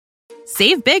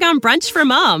Save big on brunch for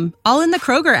mom, all in the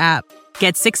Kroger app.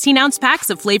 Get 16-ounce packs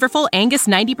of flavorful Angus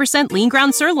 90% lean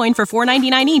ground sirloin for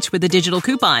 $4.99 each with a digital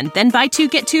coupon. Then buy 2,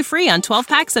 get 2 free on 12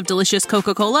 packs of delicious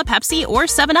Coca-Cola, Pepsi, or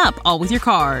 7-Up, all with your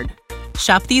card.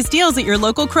 Shop these deals at your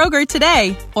local Kroger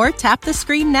today, or tap the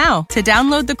screen now to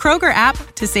download the Kroger app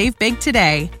to save big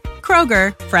today.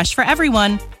 Kroger, fresh for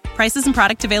everyone. Prices and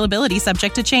product availability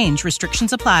subject to change.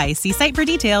 Restrictions apply. See site for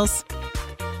details.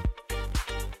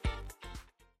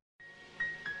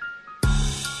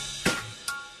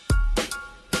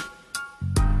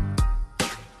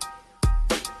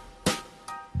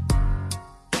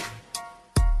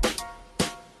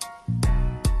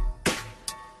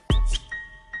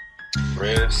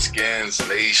 Redskins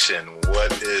Nation,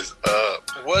 what is up?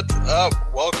 What's up?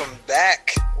 Welcome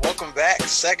back.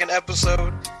 Second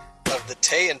episode of the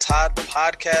Tay and Todd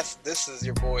podcast. This is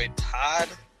your boy Todd.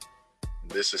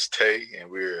 This is Tay,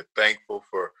 and we're thankful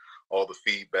for all the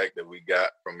feedback that we got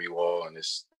from you all, and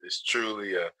it's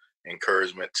truly a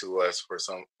encouragement to us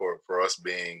for us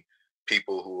being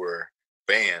people who were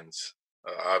fans,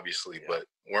 obviously, but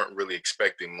weren't really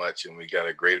expecting much, and we got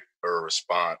a greater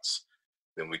response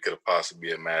than we could have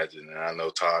possibly imagined. And I know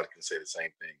Todd can say the same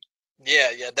thing.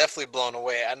 Yeah, definitely blown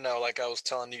away. I know, like I was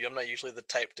telling you, I'm not usually the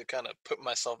type to kind of put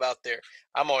myself out there.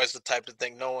 I'm always the type to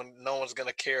think no one's going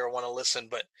to care or want to listen.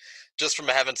 But just from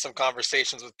having some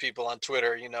conversations with people on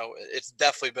Twitter, it's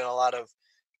definitely been a lot of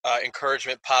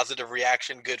encouragement, positive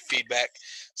reaction, good feedback.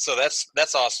 So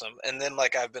that's awesome. And then,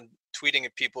 like, I've been tweeting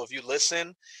at people, if you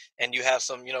listen and you have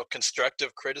some,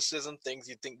 constructive criticism, things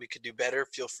you think we could do better,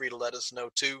 feel free to let us know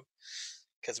too,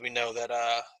 because we know that,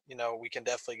 we can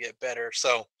definitely get better.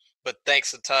 So, but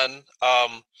thanks a ton.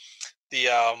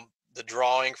 The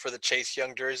drawing for the Chase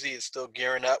Young jersey is still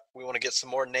gearing up. We want to get some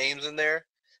more names in there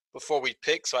before we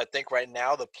pick. So I think right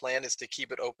now the plan is to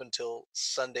keep it open till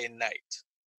Sunday night.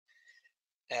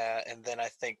 And then I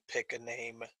think pick a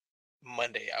name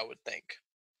Monday, I would think.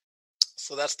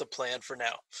 So that's the plan for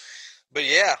now. But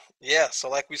yeah. So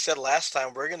like we said last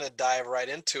time, we're going to dive right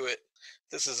into it.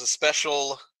 This is a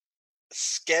special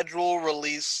schedule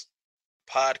release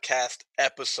podcast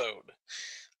episode.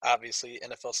 Obviously,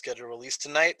 NFL schedule release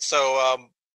tonight. So, all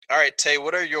right, Tay,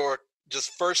 what are your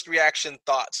just first reaction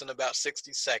thoughts in about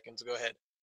 60 seconds? Go ahead.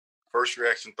 First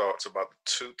reaction thoughts about the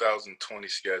 2020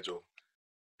 schedule.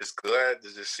 It's glad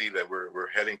to just see that we're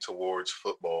heading towards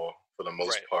football for the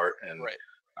most part, and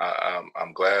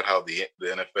I'm glad how the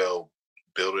NFL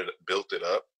built it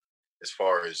up as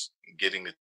far as getting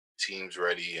the teams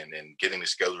ready and getting the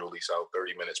schedule release out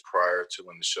 30 minutes prior to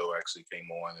when the show actually came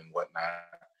on and whatnot.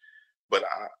 But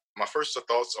my first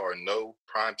thoughts are no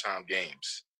primetime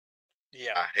games.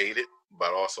 Yeah, I hate it,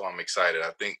 but also I'm excited. I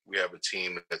think we have a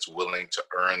team that's willing to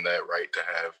earn that right to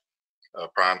have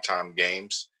primetime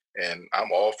games. And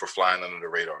I'm all for flying under the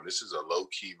radar. This is a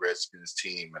low-key Redskins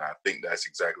team, and I think that's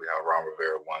exactly how Ron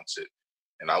Rivera wants it.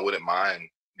 And I wouldn't mind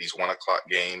these 1 o'clock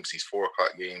games, these 4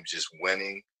 o'clock games, just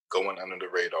winning, going under the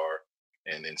radar,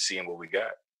 and then seeing what we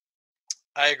got.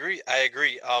 I agree.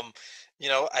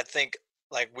 I think,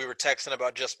 like we were texting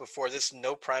about just before this,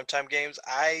 no primetime games.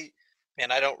 I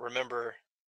don't remember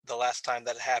the last time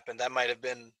that happened. That might have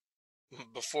been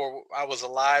before I was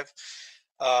alive.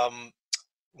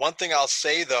 One thing I'll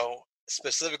say, though,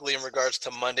 specifically in regards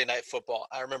to Monday Night Football,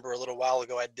 I remember a little while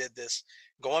ago I did this,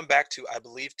 going back to, I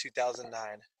believe,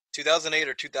 2008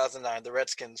 or 2009, the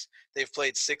Redskins, they've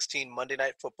played 16 Monday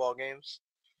Night Football games,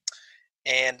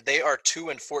 and they are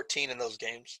 2-14 in those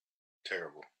games.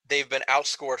 Terrible. They've been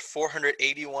outscored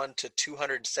 481 to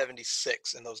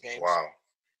 276 in those games. Wow.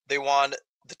 They won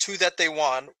the two that they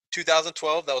won.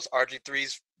 2012, that was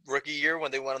RG3's rookie year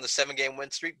when they went on the 7-game win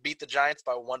streak, beat the Giants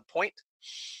by 1 point.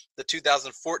 The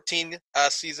 2014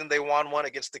 season, they won one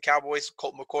against the Cowboys.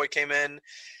 Colt McCoy came in,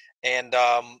 and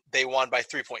they won by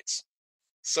 3 points.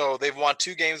 So they've won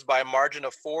 2 games by a margin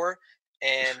of 4,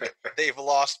 and they've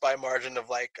lost by a margin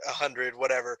of like 100,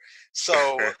 whatever.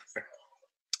 So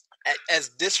as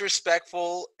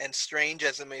disrespectful and strange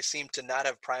as it may seem to not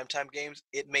have primetime games,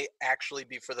 it may actually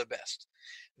be for the best.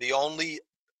 The only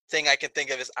thing I can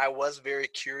think of is I was very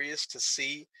curious to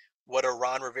see what a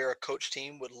Ron Rivera coach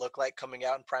team would look like coming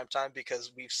out in primetime,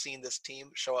 because we've seen this team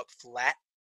show up flat,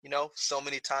 so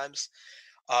many times.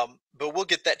 But we'll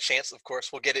get that chance, of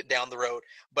course. We'll get it down the road.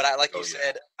 But like you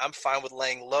said, I'm fine with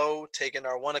laying low, taking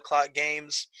our 1 o'clock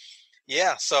games.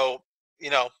 Yeah, so,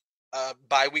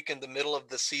 bye week in the middle of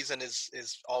the season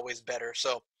is always better.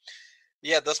 So,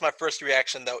 yeah, that's my first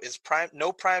reaction, though, is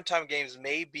no primetime games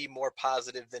may be more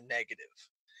positive than negative.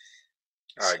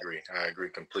 I agree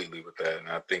completely with that, and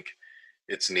I think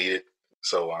it's needed.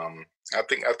 So I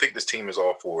think this team is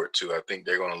all for it too. I think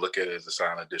they're going to look at it as a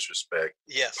sign of disrespect,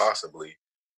 Yes, possibly,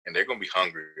 and they're going to be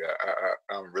hungry.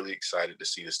 I'm really excited to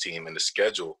see this team and the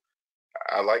schedule.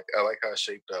 I like how it's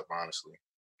shaped up, honestly.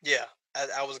 Yeah,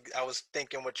 I was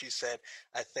thinking what you said.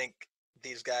 I think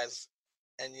these guys,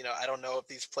 and I don't know if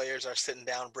these players are sitting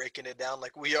down breaking it down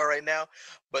like we are right now,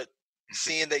 but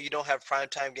seeing that you don't have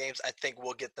primetime games, I think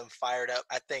will get them fired up.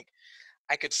 I think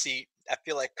I could see. I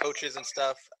feel like coaches and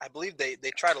stuff. I believe they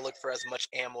try to look for as much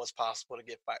ammo as possible to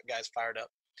get guys fired up,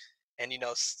 and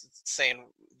saying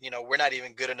we're not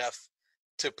even good enough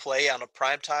to play on a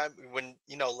prime time when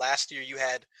last year you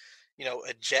had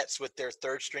a Jets with their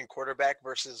third string quarterback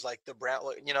versus like the Brown,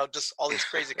 just all these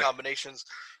crazy combinations.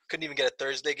 Couldn't even get a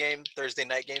Thursday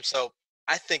night game. So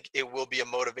I think it will be a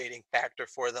motivating factor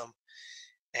for them.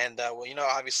 And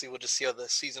obviously we'll just see how the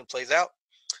season plays out.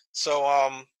 So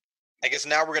I guess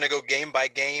now we're going to go game by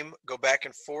game, go back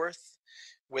and forth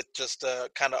with just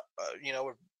a kind of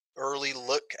early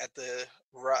look at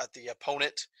the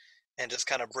opponent and just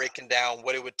kind of breaking down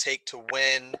what it would take to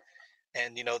win.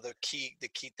 And the key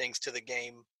things to the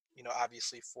game,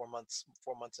 obviously 4 months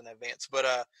in advance.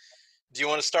 But do you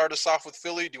want to start us off with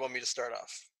Philly? Do you want me to start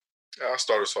off? I'll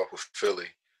start us off with Philly.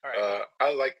 All right.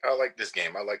 I like this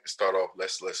game. I like to start off.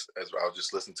 Let's as I'll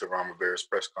just listen to Ron Rivera's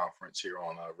press conference here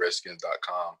on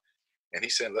Redskins.com, and he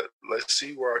said, let's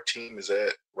see where our team is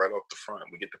at right off the front.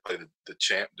 We get to play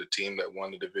the team that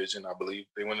won the division. I believe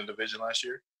they won the division last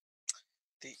year.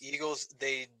 The Eagles,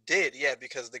 they did, yeah,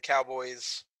 because the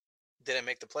Cowboys didn't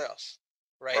make the playoffs,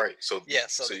 right? Right. So yeah.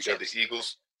 So you got the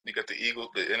Eagles. You got the Eagles,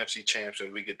 the NFC champs,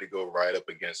 and we get to go right up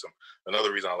against them.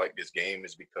 Another reason I like this game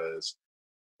is because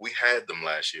we had them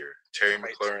last year. Terry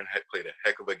McLaurin had played a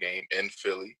heck of a game in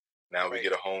Philly. Now we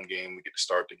get a home game. We get to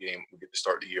start the game. We get to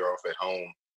start the year off at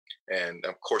home. And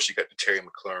of course, you got the Terry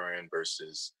McLaurin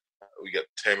versus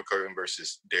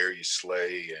Darius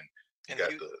Slay, and you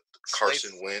got the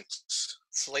Carson Wentz.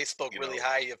 Slay spoke really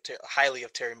highly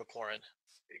of Terry McLaurin.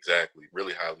 Exactly,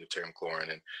 really highly of Terry McLaurin,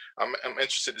 and I'm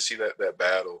interested to see that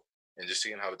battle and just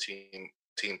seeing how the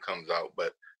team comes out.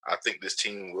 But I think this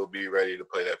team will be ready to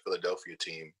play that Philadelphia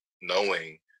team,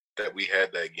 knowing that we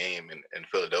had that game in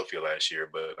Philadelphia last year,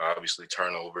 but obviously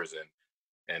turnovers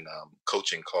and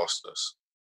coaching cost us.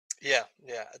 Yeah,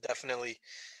 I definitely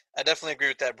agree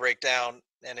with that breakdown,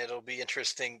 and it'll be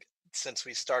interesting since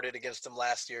we started against them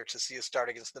last year to see us start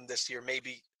against them this year.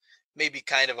 Maybe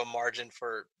kind of a margin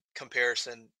for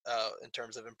comparison in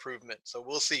terms of improvement. So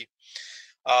we'll see.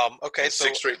 Okay, so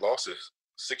 6 straight losses.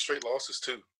 6 straight losses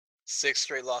too. 6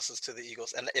 straight losses to the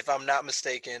Eagles, and if I'm not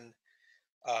mistaken,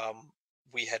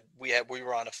 we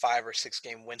were on a 5 or 6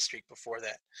 game win streak before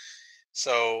that.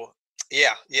 So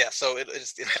yeah. So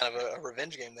it's kind of a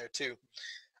revenge game there too.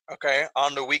 Okay,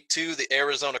 on to week 2, the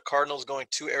Arizona Cardinals going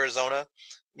to Arizona.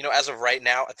 As of right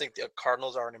now, I think the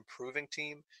Cardinals are an improving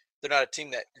team. They're not a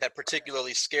team that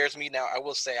particularly scares me. Now, I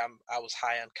will say I was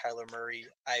high on Kyler Murray.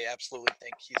 I absolutely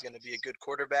think he's going to be a good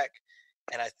quarterback,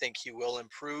 and I think he will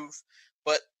improve.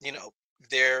 But,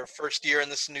 their first year in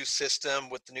this new system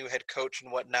with the new head coach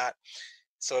and whatnot,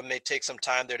 so it may take some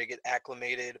time there to get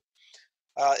acclimated.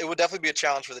 It will definitely be a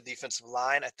challenge for the defensive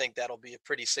line. I think that'll be a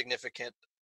pretty significant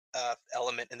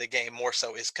element in the game, more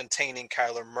so is containing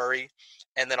Kyler Murray,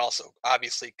 and then also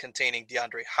obviously containing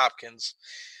DeAndre Hopkins.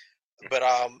 But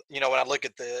when I look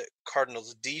at the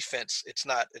Cardinals defense, it's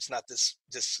not this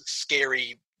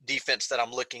scary defense that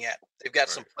I'm looking at. They've got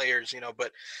some players,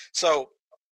 but so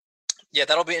yeah,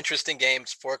 that'll be an interesting game.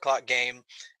 It's 4:00 game.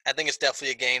 I think it's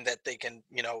definitely a game that they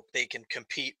can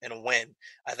compete and win.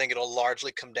 I think it'll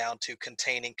largely come down to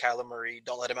containing Kyler Murray.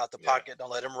 Don't let him out the pocket.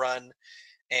 Don't let him run,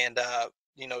 and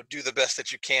do the best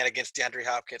that you can against DeAndre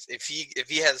Hopkins. If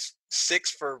he has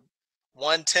 6 for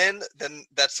 110, then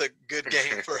that's a good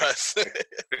game for us.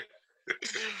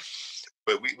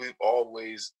 But we've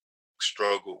always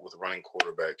struggled with running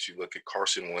quarterbacks. You look at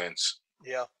Carson Wentz,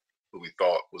 who we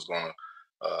thought was going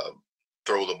to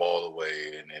throw the ball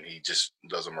away, and he just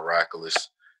does a miraculous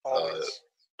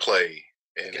play,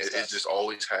 and it just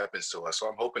always happens to us. So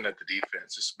I'm hoping that the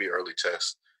defense, this will be an early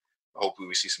test. Hopefully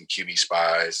we see some QB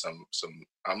spies. Some.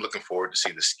 I'm looking forward to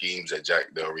see the schemes that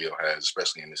Jack Del Rio has,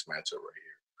 especially in this matchup right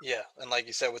here. Yeah, and like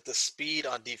you said, with the speed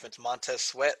on defense, Montez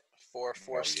Sweat,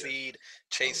 4.4 speed,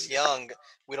 Chase Young.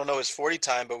 We don't know his 40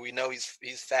 time, but we know he's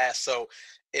fast. So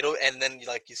and then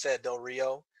like you said, Del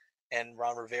Rio and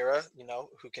Ron Rivera,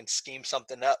 who can scheme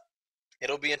something up.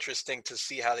 It'll be interesting to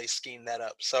see how they scheme that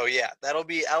up. So yeah, that'll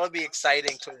be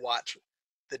exciting to watch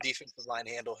the defensive line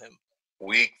handle him.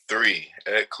 Week 3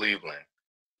 at Cleveland.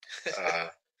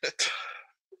 I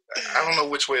don't know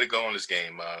which way to go in this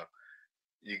game.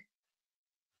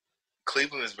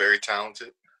 Cleveland is very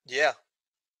talented. Yeah.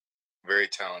 Very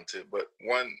talented. But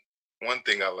one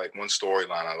thing I like, one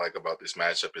storyline I like about this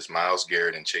matchup is Myles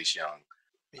Garrett and Chase Young.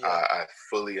 Yeah. I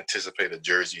fully anticipate a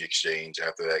jersey exchange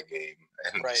after that game,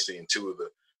 and seeing two of the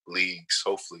leagues,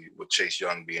 hopefully with Chase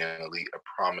Young being a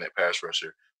prominent pass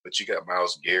rusher. But you got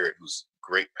Myles Garrett, who's a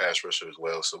great pass rusher as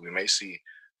well. So we may see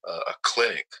a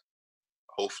clinic,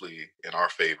 hopefully in our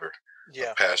favor,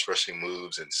 of pass rushing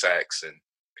moves and sacks,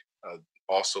 and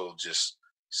also just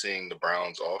seeing the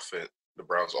Browns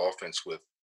offense with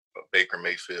Baker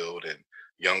Mayfield and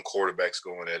young quarterbacks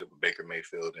going at it with Baker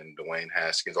Mayfield and Dwayne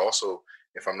Haskins. Also,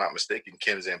 if I'm not mistaken,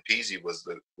 Ken Zampese was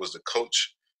the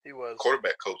coach. He was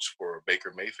quarterback coach for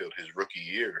Baker Mayfield his rookie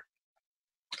year,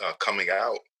 coming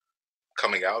out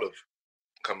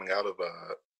of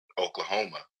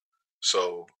Oklahoma.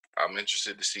 So I'm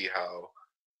interested to see how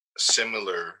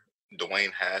similar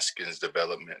Dwayne Haskins'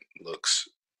 development looks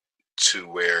to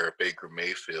where Baker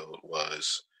Mayfield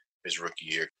was his rookie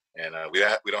year. And we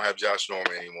don't have Josh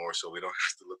Norman anymore, so we don't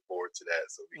have to look forward to that.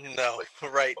 So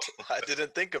right. I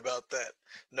didn't think about that.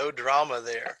 No drama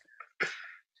there.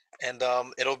 And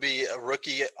it'll be a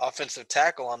rookie offensive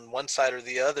tackle on one side or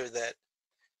the other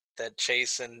that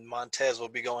Chase and Montez will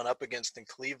be going up against in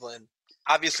Cleveland.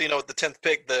 Obviously, with the 10th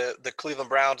pick, the Cleveland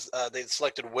Browns, they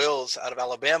selected Wills out of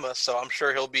Alabama, so I'm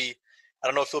sure he'll be – I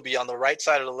don't know if he'll be on the right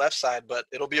side or the left side, but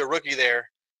it'll be a rookie there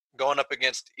going up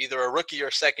against either a rookie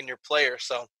or second-year player.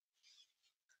 So,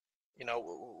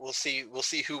 we'll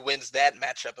see who wins that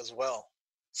matchup as well.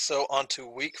 So on to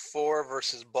Week 4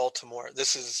 versus Baltimore.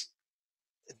 This is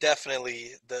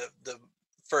definitely the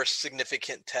first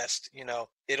significant test.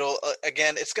 It'll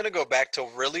again, it's going to go back to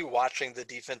really watching the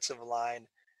defensive line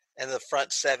and the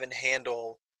front seven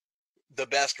handle the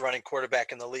best running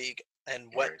quarterback in the league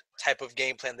and what type of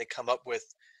game plan they come up with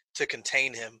to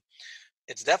contain him.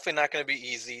 It's definitely not going to be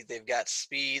easy. They've got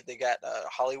speed. They got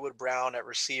Hollywood Brown at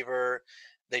receiver.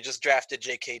 They just drafted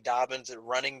J.K. Dobbins at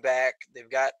running back. They've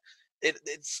got it.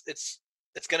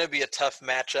 It's going to be a tough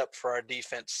matchup for our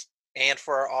defense and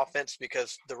for our offense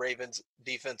because the Ravens'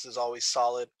 defense is always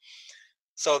solid.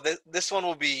 So this one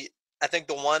will be, I think,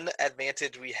 the one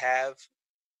advantage we have,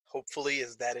 hopefully,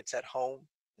 is that it's at home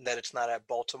and that it's not at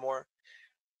Baltimore.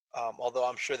 Although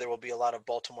I'm sure there will be a lot of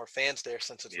Baltimore fans there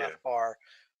since it's not far.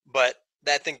 But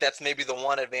I think that's maybe the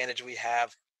one advantage we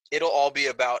have. It'll all be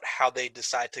about how they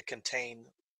decide to contain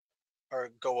or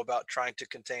go about trying to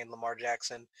contain Lamar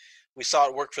Jackson. We saw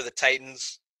it work for the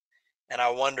Titans, and I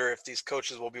wonder if these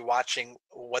coaches will be watching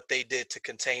what they did to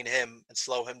contain him and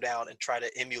slow him down and try to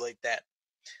emulate that.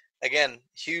 Again,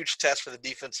 huge test for the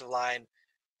defensive line.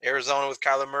 Arizona with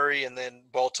Kyler Murray and then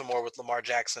Baltimore with Lamar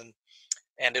Jackson.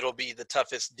 And it'll be the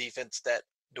toughest defense that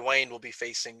Dwayne will be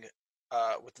facing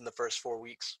within the first 4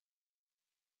 weeks.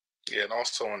 Yeah, and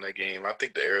also in that game, I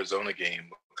think the Arizona game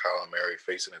with Kyler Murray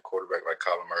facing a quarterback like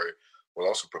Kyler Murray will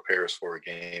also prepare us for a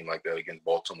game like that against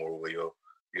Baltimore where you'll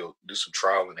do some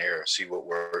trial and error, see what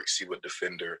works, see what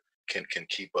defender can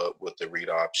keep up with the read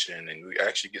option, and we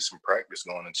actually get some practice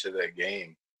going into that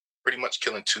game, pretty much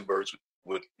killing two birds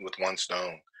with one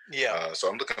stone. Yeah. So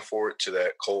I'm looking forward to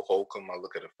that. Cole Holcomb, I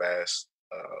look at a fast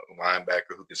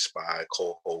linebacker who can spy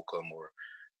Cole Holcomb,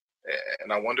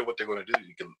 and I wonder what they're going to do.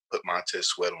 You can put Montez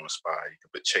Sweat on the spy. You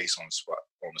can put Chase on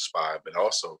the spy. But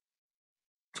also,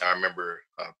 I remember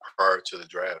prior to the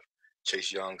draft,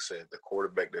 Chase Young said the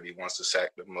quarterback that he wants to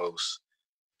sack the most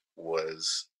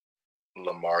was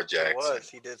Lamar Jackson.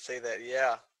 He did say that,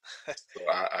 yeah. So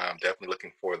I'm definitely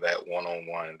looking for that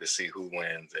one-on-one to see who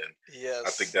wins, and I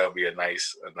think that'll be a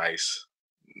nice.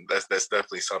 That's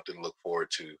definitely something to look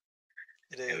forward to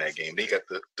in that game. Then you got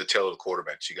the tail of the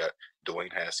quarterbacks. You got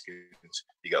Dwayne Haskins.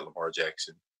 You got Lamar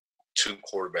Jackson. Two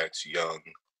quarterbacks young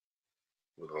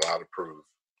with a lot to prove.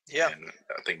 Yeah, and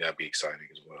I think that'd be exciting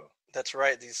as well. That's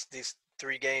right. These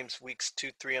 3 games, weeks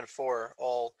 2, 3, and 4,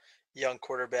 all young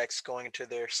quarterbacks going into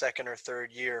their second or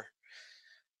third year.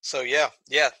 So yeah,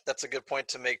 that's a good point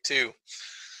to make too.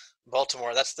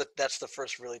 Baltimore, that's the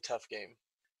first really tough game.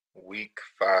 Week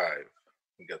 5,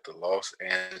 we got the Los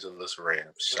Angeles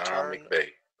Rams. Sean McVay.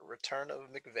 Return of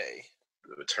McVay.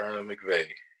 The return of McVay.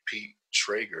 Pete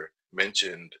Schrager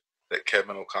mentioned that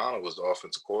Kevin O'Connell was the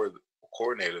offensive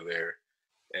coordinator there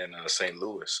in St.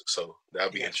 Louis. So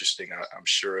that'll be interesting. I'm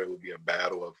sure it will be a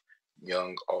battle of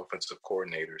young offensive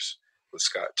coordinators with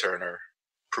Scott Turner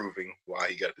proving why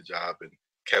he got the job and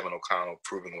Kevin O'Connell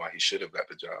proving why he should have got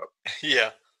the job. Yeah.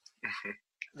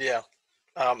 Yeah.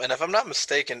 And if I'm not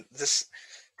mistaken, this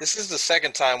is the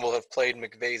second time we'll have played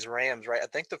McVay's Rams, right? I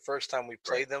think the first time we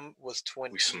played them was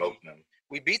 20. We smoked them.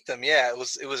 We beat them, yeah. It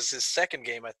was his second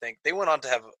game, I think. They went on to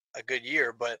have a good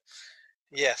year, but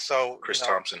Yeah, so Chris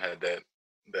Thompson had that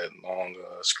long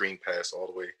screen pass all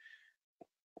the way.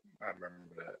 I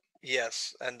remember that.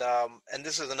 Yes, and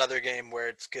this is another game where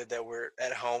it's good that we're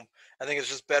at home. I think it's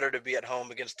just better to be at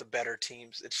home against the better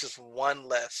teams. It's just one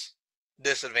less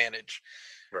disadvantage.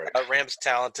 Right. Rams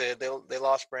talented. They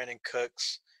lost Brandon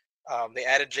Cooks. They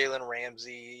added Jalen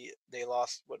Ramsey. They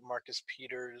lost Marcus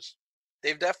Peters.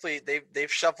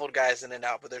 They've shuffled guys in and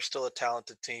out, but they're still a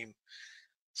talented team.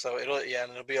 So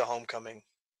it'll be a homecoming.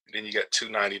 Then you got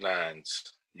 299s.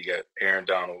 You got Aaron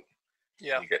Donald.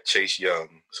 Yeah. You got Chase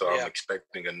Young. So I'm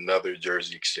expecting another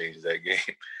jersey exchange that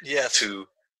game. Yes. Two,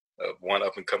 one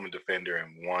up and coming defender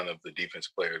and one of the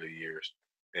defensive player of the year's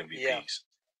MVPs. Yeah.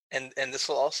 And this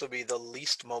will also be the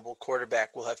least mobile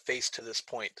quarterback we'll have faced to this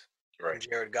point. Right.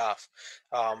 Jared Goff.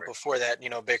 Before that,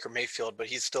 Baker Mayfield, but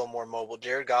he's still more mobile.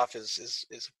 Jared Goff is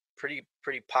pretty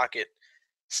pocket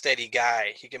steady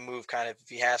guy. He can move kind of if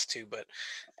he has to, but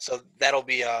so that'll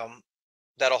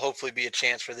hopefully be a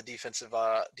chance for the defensive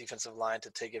line to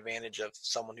take advantage of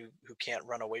someone who can't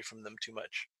run away from them too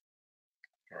much.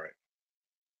 All right.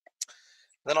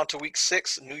 Then on to week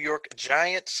 6, New York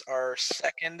Giants, our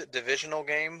second divisional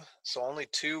game. So only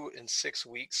 2 in 6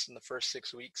 weeks in the first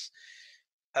 6 weeks.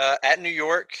 At New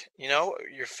York,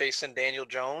 you're facing Daniel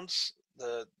Jones,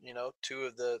 2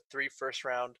 of the 3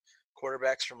 first-round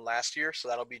quarterbacks from last year. So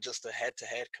that'll be just a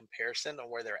head-to-head comparison on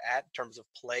where they're at in terms of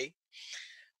play.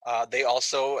 They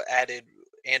also added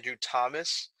Andrew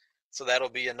Thomas, so that'll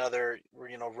be another,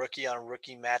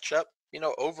 rookie-on-rookie matchup.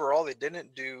 Overall, they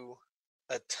didn't do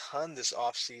a ton this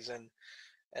offseason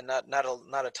and not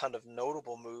a ton of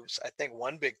notable moves. I think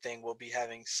one big thing will be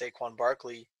having Saquon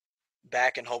Barkley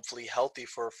back and hopefully healthy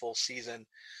for a full season.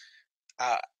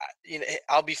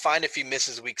 I'll be fine if he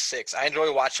misses week 6. I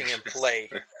enjoy watching him play.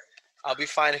 I'll be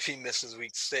fine if he misses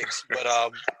week 6. But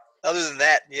other than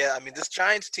that, this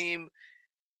Giants team,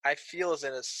 I feel, is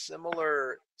in a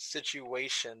similar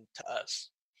situation to us.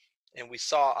 And we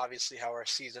saw, obviously, how our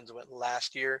seasons went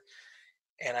last year.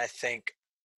 And I think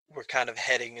we're kind of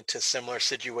heading into similar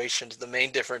situations. The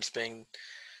main difference being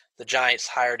the Giants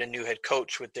hired a new head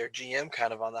coach with their GM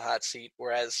kind of on the hot seat,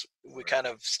 whereas we kind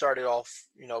of started off,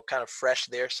 kind of fresh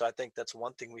there. So I think that's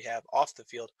one thing we have off the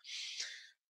field.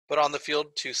 But on the field,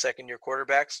 2 second-year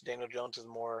quarterbacks. Daniel Jones is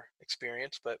more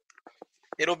experienced, but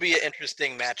it'll be an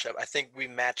interesting matchup. I think we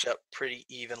match up pretty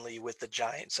evenly with the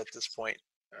Giants at this point.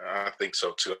 I think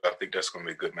so, too. I think that's going to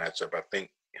be a good matchup. I think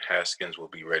Haskins will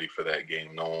be ready for that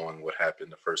game, knowing what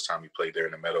happened the first time he played there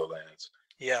in the Meadowlands.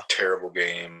 Yeah. Terrible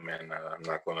game, and I'm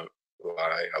not going to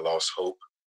lie. I lost hope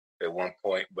at one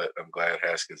point, but I'm glad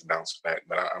Haskins bounced back.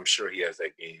 But I'm sure he has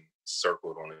that game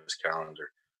circled on his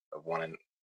calendar of one.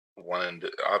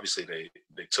 Obviously, they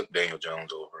took Daniel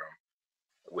Jones over him,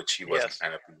 which he wasn't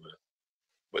happy with.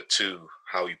 But 2,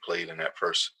 how he played in that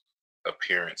first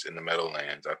appearance in the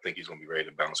Meadowlands, I think he's going to be ready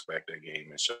to bounce back that game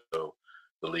and show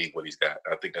the league what he's got.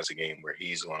 I think that's a game where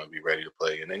he's going to be ready to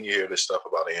play. And then you hear this stuff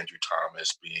about Andrew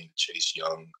Thomas being Chase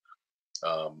Young,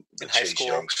 the Chase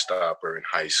Young stopper in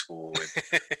high school.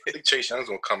 And I think Chase Young's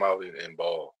going to come out and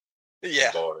ball.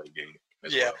 Yeah. Ball that game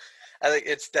as well. I think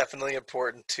it's definitely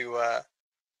important to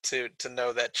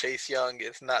know that Chase Young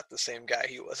is not the same guy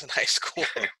he was in high school.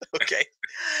 Okay.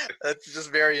 That's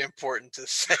just very important to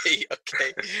say.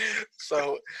 Okay.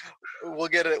 So we'll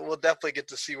definitely get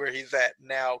to see where he's at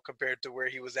now compared to where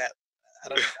he was at. I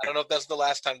don't know if that's the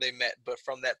last time they met, but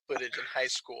from that footage in high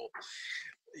school.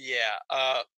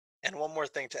 Yeah. And one more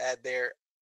thing to add there.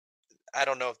 I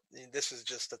don't know if this is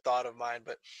just a thought of mine,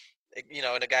 but in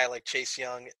a guy like Chase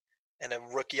Young and a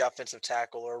rookie offensive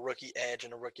tackle, or a rookie edge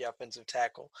and a rookie offensive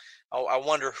tackle, I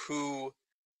wonder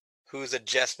whose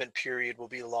adjustment period will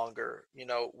be longer,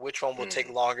 which one will take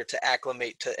longer to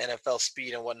acclimate to NFL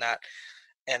speed and whatnot.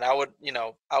 And I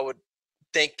would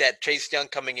think that Chase Young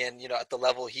coming in, at the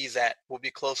level he's at, will be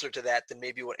closer to that than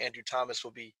maybe what Andrew Thomas will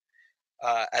be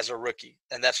as a rookie.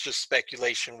 And that's just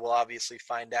speculation. We'll obviously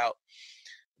find out.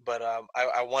 But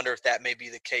I wonder if that may be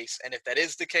the case. And if that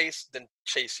is the case, then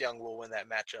Chase Young will win that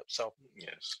matchup. So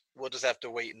yes, we'll just have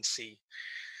to wait and see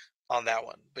on that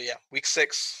one. But yeah, week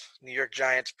 6, New York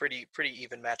Giants, pretty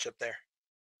even matchup there.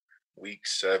 Week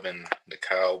 7, the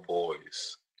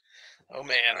Cowboys. Oh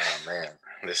man.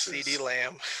 This is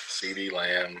CeeDee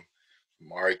Lamb,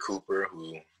 Amari Cooper,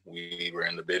 who we were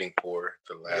in the bidding for at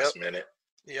the last minute.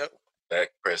 Yep. Dak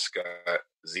Prescott,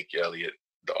 Zeke Elliott,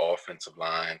 the offensive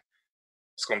line.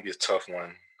 It's going to be a tough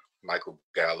one. Michael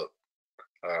Gallup.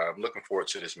 I'm looking forward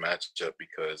to this matchup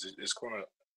because it's going to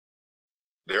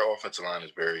 – their offensive line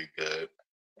is very good.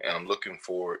 And I'm looking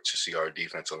forward to see our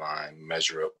defensive line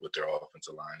measure up with their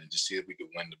offensive line and just see if we can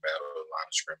win the battle of the line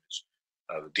of scrimmage.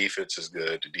 The defense is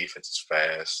good. The defense is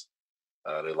fast.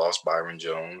 They lost Byron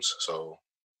Jones, so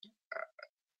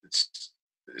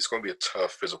it's going to be a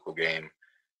tough physical game,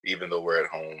 even though we're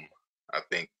at home. I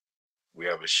think we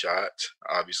have a shot.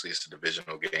 Obviously, it's a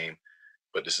divisional game,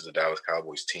 but this is the Dallas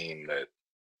Cowboys team that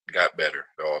got better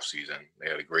the offseason. They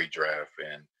had a great draft,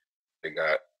 and they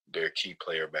got their key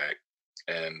player back.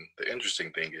 And the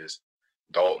interesting thing is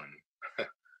Dalton.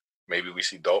 Maybe we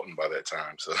see Dalton by that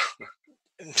time. So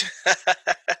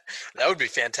that would be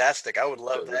fantastic. I would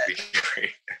love that. Would be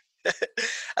great.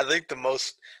 I think so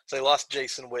they lost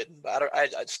Jason Witten, but I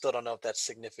still don't know if that's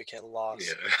significant loss.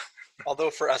 Yeah. Although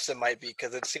for us it might be,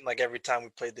 because it seemed like every time we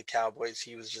played the Cowboys,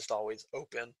 he was just always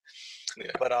open.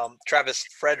 Yeah. But Travis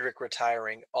Frederick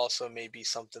retiring also may be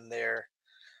something there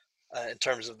in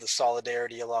terms of the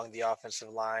solidarity along the offensive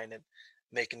line and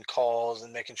making calls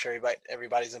and making sure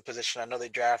everybody's in position. I know they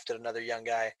drafted another young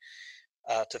guy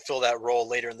to fill that role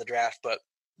later in the draft, but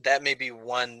that may be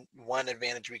one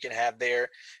advantage we can have there.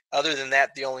 Other than that,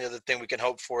 the only other thing we can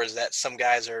hope for is that some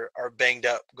guys are banged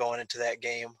up going into that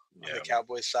game on the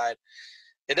Cowboys side.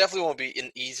 It definitely won't be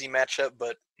an easy matchup,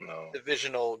 but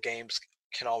divisional games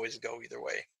can always go either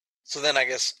way. So then I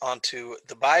guess on to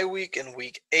the bye week in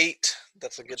week 8.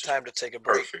 That's a good time to take a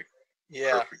break. Perfect.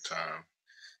 Yeah. Perfect time.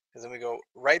 Because then we go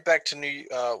right back to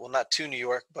not to New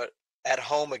York, but at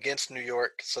home against New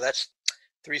York. So that's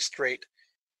 3 straight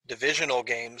divisional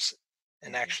games,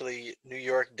 and actually New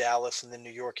York, Dallas, and then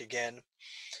New York again.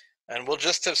 And we'll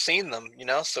just have seen them,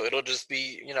 so it'll just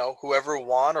be, whoever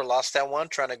won or lost that one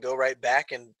trying to go right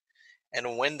back and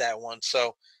win that one.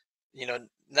 So,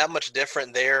 not much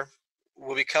different there.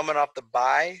 We'll be coming off the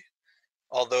bye,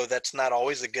 although that's not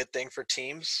always a good thing for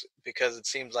teams, because it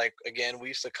seems like, again, we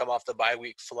used to come off the bye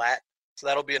week flat. So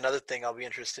that'll be another thing I'll be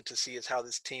interested to see, is how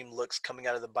this team looks coming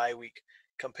out of the bye week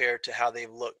compared to how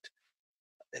they've looked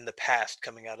in the past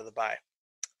coming out of the bye.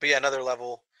 But yeah, another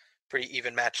level, pretty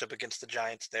even matchup against the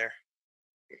Giants there.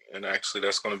 And actually,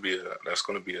 this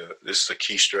is a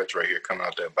key stretch right here coming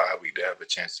out that bye week to have a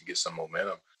chance to get some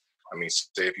momentum. I mean,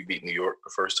 say if you beat New York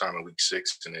the first time in week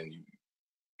 6, and then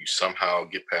you somehow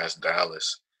get past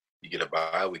Dallas, you get a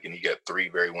bye week, and you get 3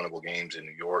 very winnable games in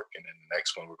New York, and then the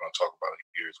next one we're going to talk about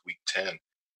here is week 10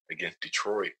 against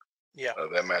Detroit. Yeah,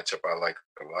 that matchup I like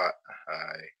a lot.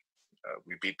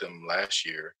 We beat them last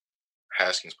year.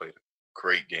 Haskins played a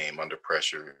great game under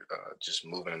pressure, just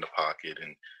moving in the pocket,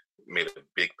 and made a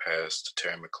big pass to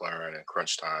Terry McLaurin in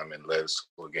crunch time and led us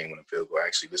to a game-winning field goal.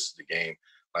 Actually, this is the game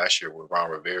last year where Ron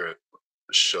Rivera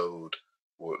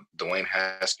Dwayne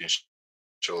Haskins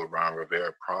showed Ron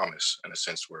Rivera promise, in a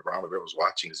sense where Ron Rivera was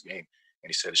watching this game, and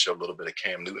he said it showed a little bit of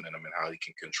Cam Newton in him and how he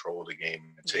can control the game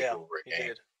and take over a game.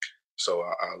 Did. So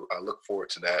I look forward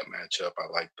to that matchup.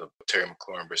 I like the Terry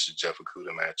McLaurin versus Jeff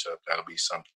Okudah matchup. That'll be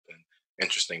something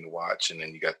interesting to watch. And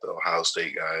then you got the Ohio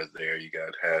State guys there. You got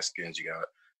Haskins. You got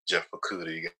Jeff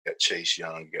Okudah. You got Chase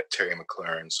Young. You got Terry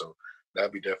McLaurin. So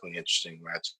that'll be definitely an interesting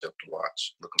matchup to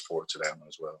watch. Looking forward to that one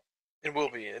as well. It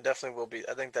will be. It definitely will be.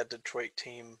 I think that Detroit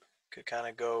team could kind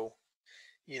of go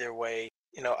either way.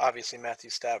 Obviously Matthew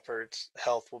Stafford's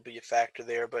health will be a factor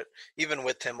there, but even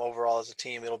with him overall as a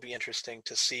team, it'll be interesting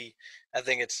to see. I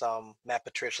think it's Matt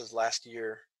Patricia's last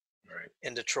year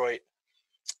in Detroit,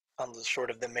 on the short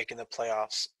of them making the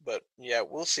playoffs. But yeah,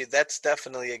 we'll see. That's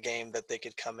definitely a game that they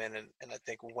could come in and I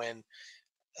think win.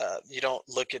 You don't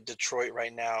look at Detroit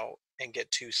right now and get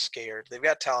too scared. They've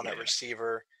got talent at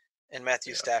receiver, and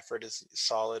Matthew Stafford is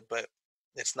solid, but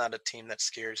it's not a team that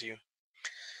scares you.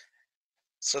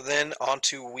 So then on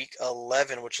to week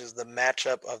 11, which is the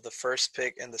matchup of the first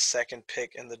pick and the second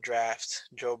pick in the draft.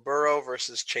 Joe Burrow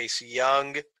versus Chase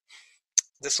Young.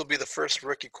 This will be the first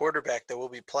rookie quarterback that we'll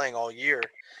be playing all year,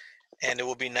 and it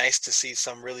will be nice to see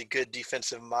some really good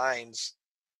defensive minds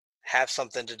have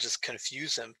something to just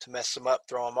confuse him, to mess him up,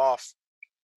 throw him off.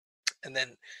 And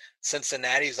then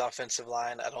Cincinnati's offensive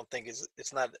line, I don't think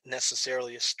it's not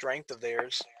necessarily a strength of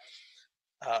theirs.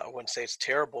 I wouldn't say it's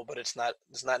terrible, but it's not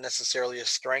necessarily a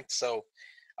strength. So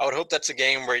I would hope that's a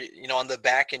game where, on the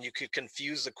back end, you could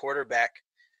confuse the quarterback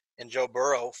and Joe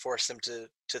Burrow, force him to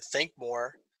think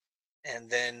more. And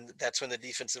then that's when the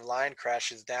defensive line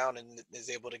crashes down and is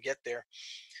able to get there.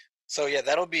 So yeah,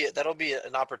 that'll be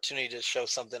an opportunity to show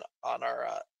something on our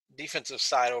defensive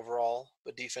side overall,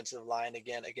 but defensive line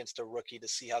again against a rookie, to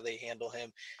see how they handle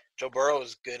him. Joe Burrow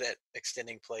is good at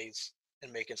extending plays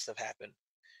and making stuff happen.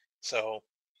 So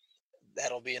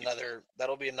that'll be another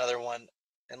one.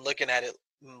 And looking at it,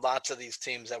 lots of these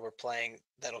teams that we're playing,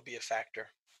 that'll be a factor.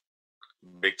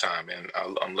 Big time. And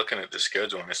I'm looking at the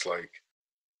schedule, and it's like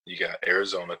you got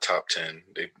Arizona top 10.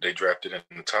 They drafted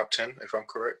in the top 10, if I'm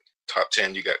correct. Top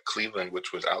 10, you got Cleveland,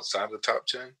 which was outside of the top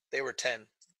 10. They were 10.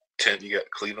 10, you got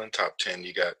Cleveland. Top 10,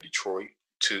 you got Detroit,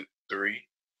 2, 3.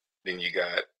 Then you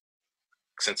got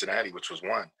Cincinnati, which was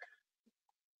 1.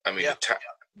 I mean,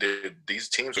 these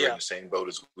teams are in the same boat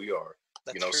as we are.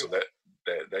 That's true. So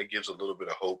that gives a little bit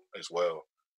of hope as well.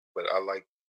 But I like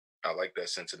that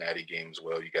Cincinnati game as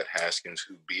well. You got Haskins,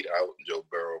 who beat out Joe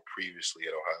Burrow previously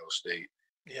at Ohio State.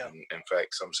 Yeah. In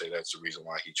fact, some say that's the reason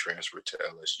why he transferred to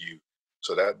LSU.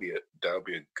 So that'd be a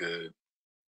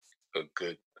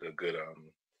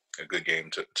good game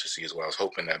to see as well. I was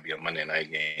hoping that'd be a Monday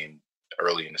night game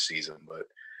early in the season, but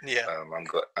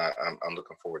I'm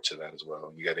looking forward to that as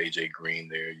well. You got AJ Green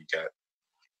there. You got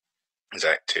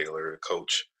Zach Taylor, the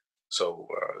coach. So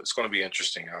it's going to be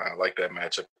interesting. I like that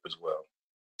matchup as well.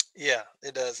 Yeah,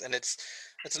 it does, and it's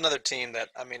another team that,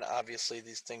 I mean, obviously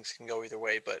these things can go either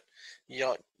way, but you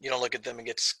don't look at them and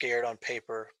get scared on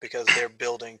paper because they're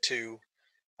building to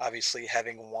obviously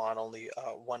having won only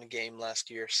one game last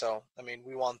year. So I mean,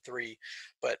 we won 3,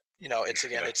 but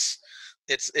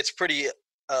it's pretty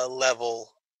level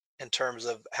in terms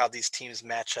of how these teams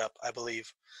match up, I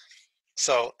believe.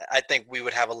 So I think we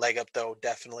would have a leg up, though,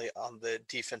 definitely on the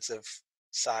defensive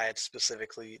side,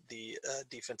 specifically the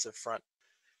defensive front.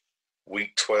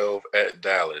 Week 12 at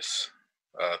Dallas.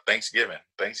 Thanksgiving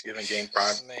game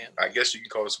prime. Man. I guess you can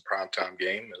call this a primetime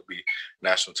game. It'll be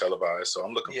national televised. So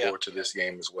I'm looking forward to this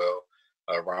game as well.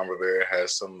 Ron Rivera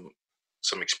has some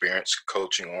experience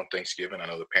coaching on Thanksgiving. I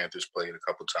know the Panthers played a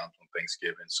couple times on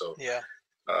Thanksgiving. So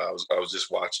I was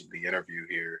just watching the interview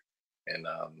here, and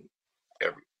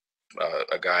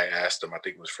a guy asked him, I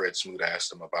think it was Fred Smoot,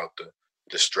 asked him about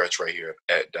the stretch right here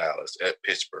at Dallas, at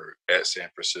Pittsburgh, at San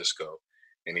Francisco.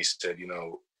 And he said,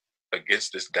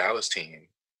 against this Dallas team,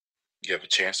 you have a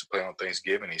chance to play on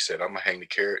Thanksgiving. He said, I'm going to hang the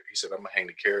carrot. He said, I'm going to hang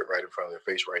the carrot right in front of their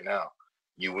face right now.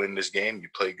 You win this game, you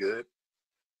play good,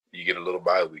 you get a little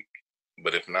bye week.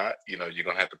 But if not, you're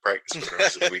going to have to practice for the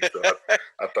rest of the week. So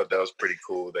I thought that was pretty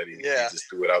cool that he just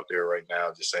threw it out there right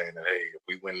now, just saying that, hey, if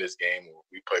we win this game or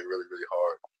we play really, really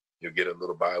hard, you'll get a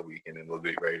little bye week, and then we'll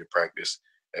be ready to practice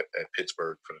at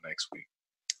Pittsburgh for the next week.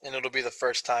 And it'll be the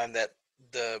first time that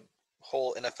the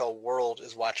whole NFL world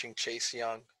is watching Chase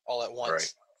Young all at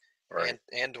once. Right.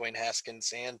 And Dwayne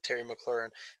Haskins and Terry McLaurin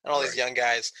and all these young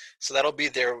guys. So that'll be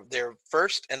their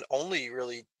first and only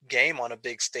really game on a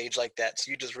big stage like that.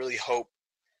 So you just really hope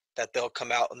that they'll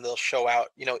come out and they'll show out,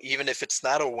 even if it's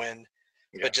not a win,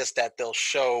 but just that they'll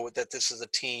show that this is a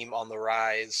team on the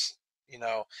rise,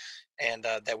 and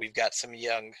that we've got some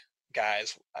young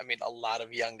guys. I mean, a lot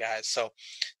of young guys. So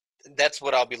that's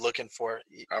what I'll be looking for.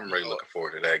 I'm really looking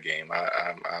forward to that game.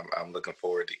 I'm looking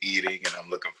forward to eating, and I'm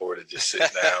looking forward to just sitting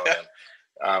down and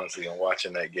honestly, I'm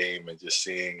watching that game and just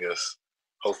seeing us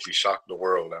hopefully shock the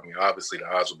world. I mean, obviously the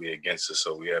odds will be against us,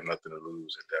 so we have nothing to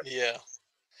lose at that. Yeah.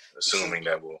 Assuming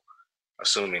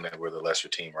that we're the lesser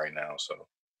team right now. So.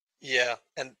 Yeah,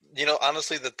 and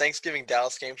honestly, the Thanksgiving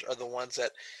Dallas games are the ones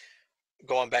that,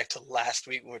 going back to last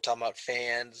week when we were talking about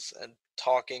fans and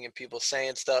talking and people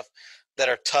saying stuff, that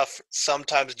are tough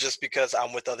sometimes just because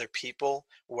I'm with other people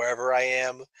wherever I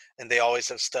am, and they always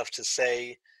have stuff to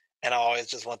say, and I always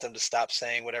just want them to stop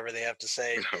saying whatever they have to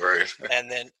say. Right. And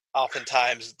then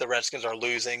oftentimes the Redskins are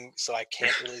losing, so I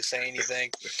can't really say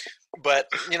anything. But,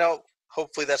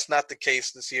 hopefully that's not the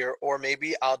case this year, or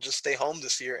maybe I'll just stay home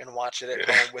this year and watch it at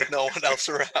home with no one else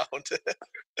around.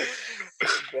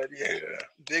 But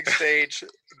big stage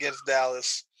against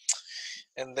Dallas.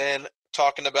 And then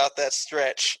talking about that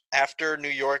stretch, after New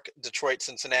York, Detroit,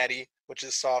 Cincinnati, which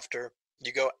is softer,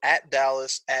 you go at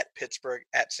Dallas, at Pittsburgh,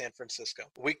 at San Francisco.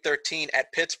 Week 13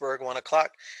 at Pittsburgh, 1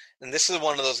 o'clock. And this is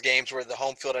one of those games where the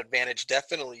home field advantage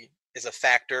definitely is a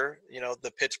factor.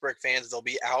 The Pittsburgh fans, they'll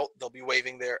be out. They'll be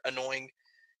waving their annoying,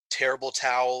 terrible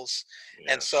towels.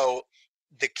 Yeah. And so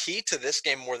the key to this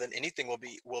game more than anything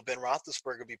will Ben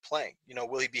Roethlisberger be playing?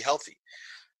 Will he be healthy?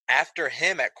 After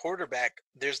him at quarterback,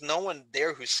 there's no one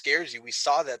there who scares you. We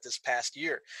saw that this past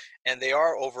year. And they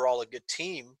are overall a good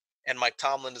team, and Mike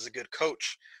Tomlin is a good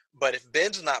coach. But if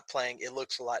Ben's not playing, it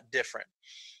looks a lot different.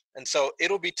 And so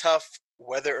it'll be tough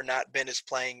whether or not Ben is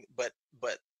playing, but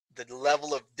the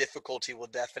level of difficulty will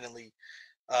definitely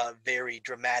vary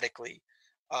dramatically.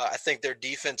 I think their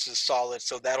defense is solid,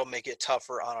 so that'll make it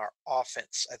tougher on our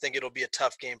offense. I think it'll be a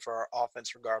tough game for our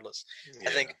offense regardless. Yeah.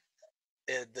 I think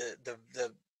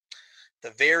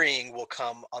the varying will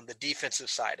come on the defensive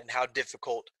side and how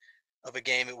difficult of a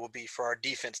game it will be for our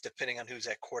defense depending on who's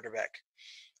at quarterback.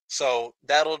 So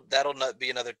that'll not be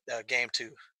another game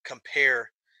to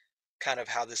compare kind of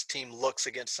how this team looks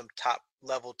against some top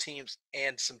level teams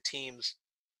and some teams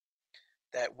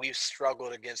that we've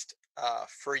struggled against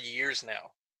for years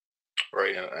now.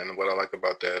 Right, and what I like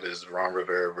about that is Ron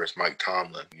Rivera versus Mike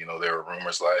Tomlin. You know, there were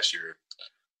rumors last year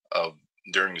of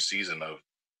during the season of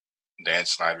Dan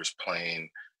Snyder's plane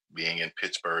being in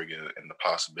Pittsburgh and the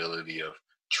possibility of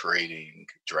trading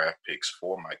draft picks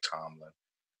for Mike Tomlin.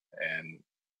 And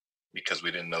because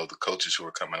we didn't know the coaches who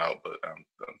were coming out, but I'm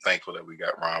thankful that we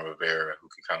got Ron Rivera, who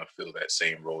can kind of fill that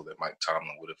same role that Mike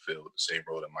Tomlin would have filled, the same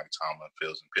role that Mike Tomlin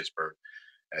fills in Pittsburgh,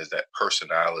 as that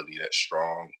personality, that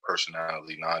strong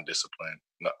personality, non-disciplined,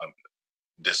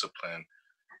 disciplined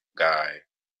guy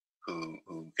who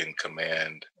can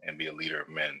command and be a leader of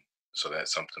men. So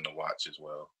that's something to watch as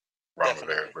well. Ron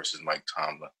Rivera versus Mike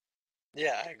Tomlin.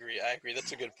 Yeah, I agree.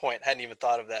 That's a good point. Hadn't even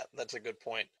thought of that. That's a good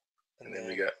point. And then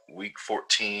we got week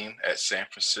 14 at San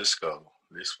Francisco.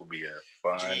 This will be a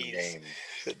fun game.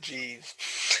 Jeez.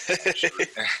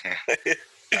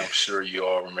 I'm sure you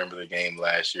all remember the game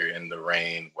last year in the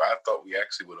rain. Well, I thought we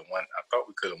actually would have won. I thought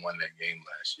we could have won that game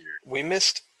last year. We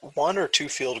missed 1 or 2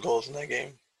 field goals in that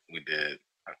game. We did.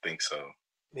 I think so.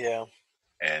 Yeah.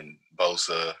 And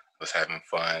Bosa was having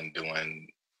fun doing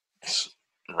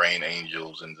rain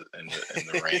angels in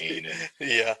the rain. And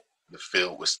yeah. The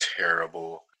field was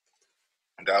terrible.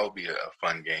 That will be a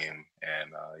fun game.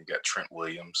 And you got Trent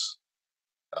Williams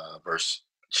versus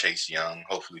Chase Young.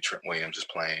 Hopefully Trent Williams is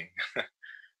playing.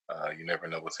 You never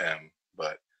know with him.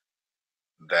 But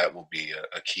that will be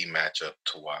a key matchup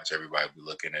to watch. Everybody will be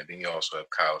looking at. Then you also have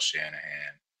Kyle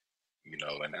Shanahan, you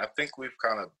know, and I think we've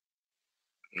kind of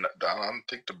 – I don't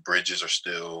think the bridges are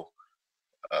still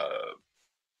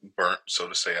burnt, so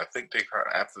to say. I think they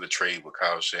after the trade with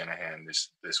Kyle Shanahan this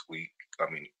week,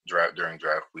 during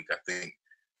draft week, I think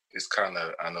it's kind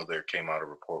of, I know there came out a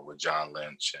report with John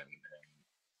Lynch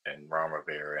and Ron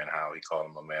Rivera and how he called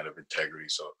him a man of integrity.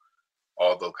 So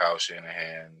although Kyle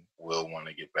Shanahan will want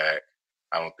to get back,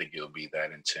 I don't think it'll be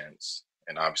that intense.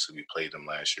 And obviously we played them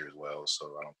last year as well,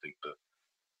 so I don't think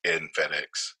in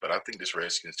FedEx. But I think this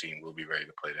Redskins team will be ready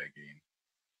to play that game.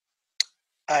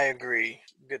 I agree.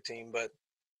 Good team, but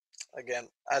again,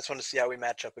 I just want to see how we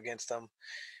match up against them.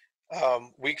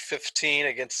 Week 15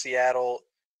 against Seattle.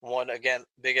 One, again,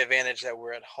 big advantage that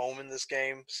we're at home in this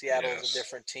game. Seattle is a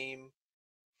different team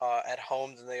at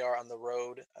home than they are on the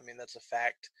road. I mean, that's a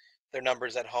fact. Their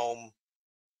numbers at home,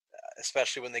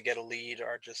 especially when they get a lead,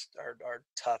 are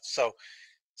tough. So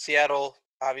Seattle,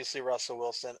 obviously Russell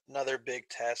Wilson, another big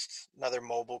test, another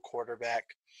mobile quarterback,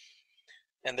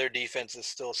 and their defense is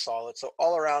still solid. So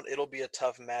all around, it'll be a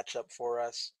tough matchup for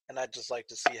us, and I'd just like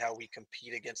to see how we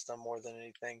compete against them more than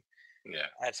anything. Yeah,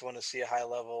 I just want to see a high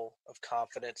level of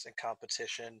confidence and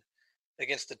competition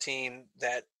against a team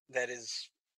that is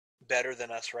better than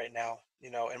us right now,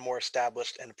 you know, and more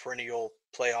established and perennial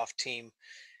playoff team,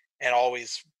 and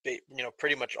always, you know,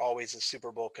 pretty much always a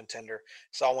Super Bowl contender.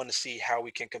 So I want to see how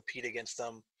we can compete against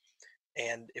them,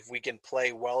 and if we can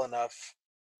play well enough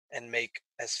and make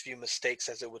as few mistakes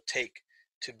as it would take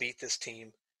to beat this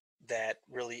team that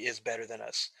really is better than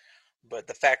us. But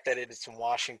the fact that it is in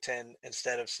Washington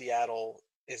instead of Seattle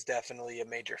is definitely a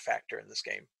major factor in this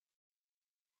game.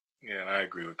 Yeah, and I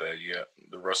agree with that. Yeah,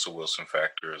 the Russell Wilson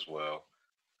factor as well.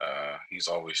 He's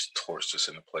always torched us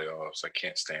in the playoffs. I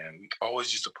can't stand. We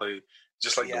always used to play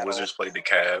just like Seattle. The Wizards played the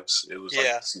Cavs. It was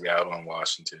like Seattle and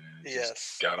Washington. It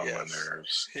just got on my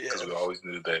nerves because we always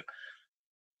knew that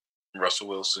Russell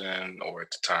Wilson, or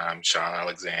at the time Sean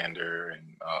Alexander,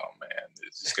 and oh man,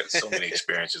 it's just got so many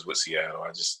experiences with Seattle.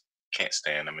 I just can't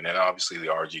stand them. And then obviously the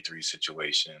RG3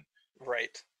 situation,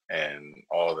 right, and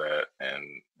all that. And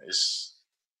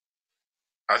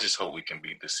I just hope we can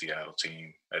beat the Seattle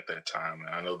team at that time.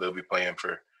 And I know they'll be playing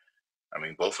for,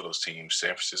 both of those teams,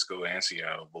 San Francisco and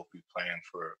Seattle, both be playing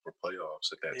for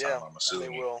playoffs at that time, I'm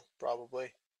assuming. They will,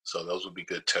 probably. So those would be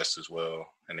good tests as well.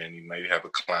 And then you may have a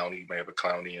Clowney,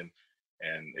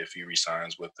 and if he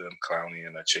resigns with them, Clowney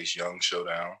and a Chase Young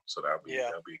showdown. So that'll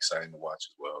be exciting to watch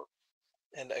as well.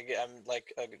 And again,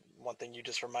 one thing you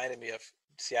just reminded me of,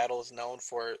 Seattle is known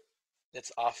for its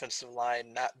offensive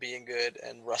line not being good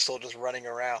and Russell just running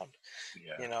around,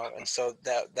 you know, and so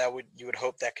you would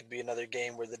hope that could be another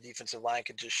game where the defensive line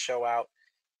could just show out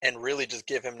and really just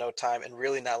give him no time and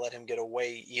really not let him get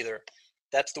away either.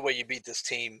 That's the way you beat this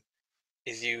team,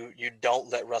 is you don't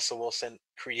let Russell Wilson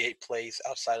create plays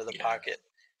outside of the pocket.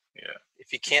 Yeah. If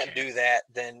he can't do that,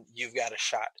 then you've got a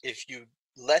shot. If you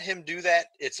let him do that,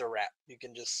 it's a wrap. You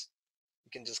can just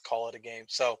call it a game.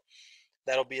 So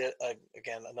that'll be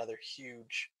again another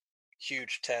huge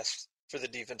test for the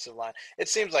defensive line. It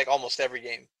seems like almost every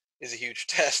game is a huge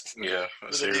test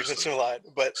for the defensive line,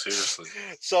 but seriously,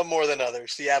 some more than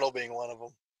others. Seattle being one of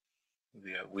them.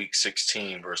 Yeah, week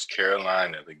 16 versus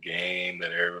Carolina, the game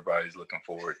that everybody's looking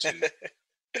forward to.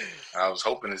 I was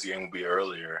hoping this game would be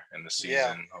earlier in the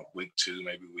Yeah. season, week 2,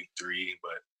 maybe week 3,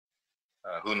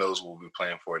 but who knows what we'll be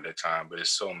playing for at that time. But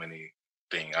it's so many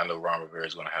things. I know Ron Rivera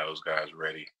is going to have those guys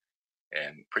ready,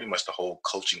 and pretty much the whole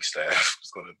coaching staff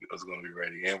is going to be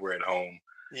ready. And we're at home,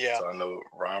 Yeah. so I know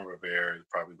Ron Rivera is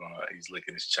probably he's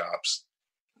licking his chops.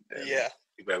 Yeah.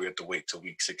 We have to wait till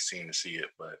week 16 to see it,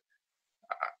 but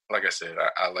like I said,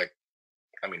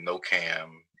 no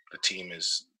Cam. The team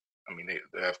is,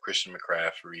 they have Christian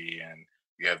McCaffrey, and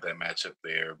you have that matchup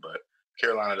there. But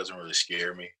Carolina doesn't really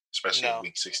scare me, especially in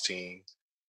week 16.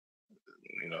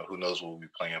 Who knows what we'll be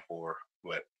playing for,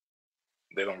 but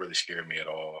they don't really scare me at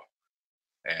all.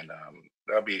 And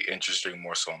that'll be interesting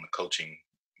more so on the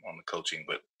coaching,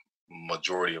 but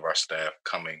majority of our staff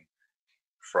coming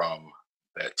from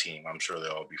that team. I'm sure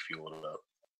they'll all be fueled up.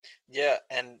 Yeah,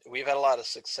 and we've had a lot of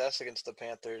success against the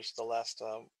Panthers the last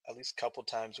at least couple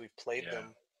times we've played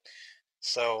them.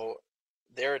 So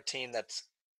they're a team that's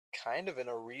kind of in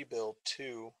a rebuild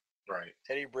too. Right.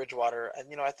 Teddy Bridgewater,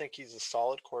 I think he's a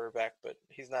solid quarterback, but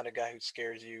he's not a guy who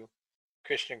scares you.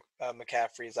 Christian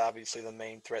McCaffrey is obviously the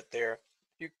main threat there.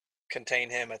 You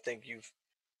contain him, I think you've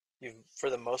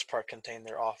for the most part contained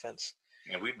their offense.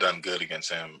 And we've done good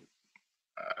against him.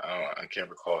 I can't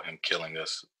recall him killing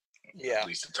us. Yeah. At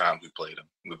least the times we played him,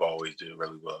 we've always did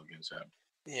really well against him.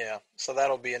 Yeah, so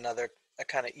that'll be a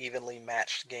kind of evenly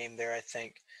matched game there, I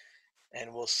think.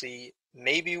 And we'll see.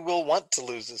 Maybe we'll want to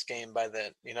lose this game by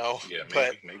then, Yeah,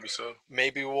 maybe so.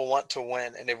 Maybe we'll want to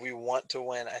win. And if we want to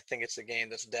win, I think it's a game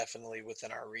that's definitely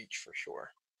within our reach for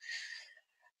sure.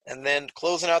 And then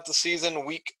closing out the season,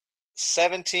 week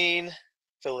 17,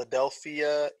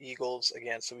 Philadelphia Eagles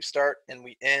again. So we start and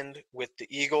we end with the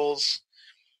Eagles.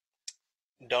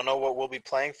 Don't know what we'll be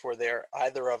playing for there,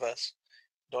 either of us.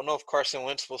 Don't know if Carson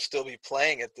Wentz will still be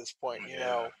playing at this point,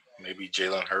 Maybe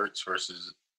Jalen Hurts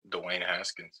versus Dwayne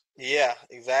Haskins. Yeah,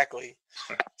 exactly.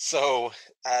 So,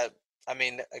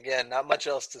 again, not much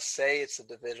else to say. It's a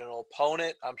divisional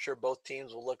opponent. I'm sure both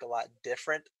teams will look a lot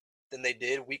different than they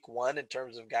did week 1 in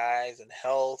terms of guys and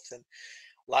health and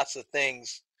lots of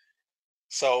things.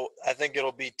 So I think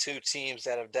it'll be two teams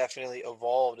that have definitely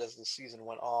evolved as the season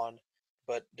went on.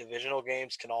 But divisional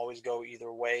games can always go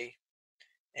either way.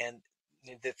 And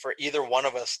for either one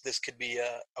of us, this could be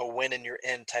a win in your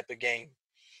end type of game.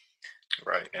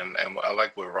 Right. And I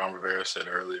like what Ron Rivera said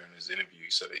earlier in his interview. He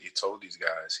said that he told these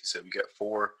guys, he said, we got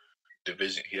 4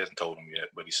 division. He hasn't told them yet,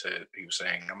 but he was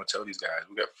saying, I'm going to tell these guys,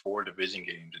 we got 4 division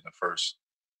games in the first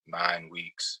 9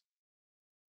 weeks.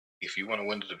 If you want to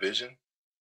win the division,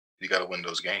 you got to win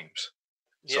those games.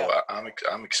 Yeah. So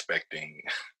I'm expecting,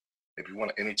 if you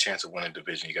want any chance of winning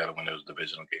division, you got to win those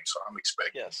divisional games. So I'm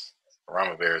expecting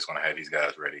Ron Rivera is going to have these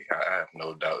guys ready. I have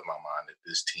no doubt in my mind that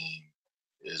this team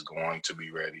is going to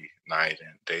be ready night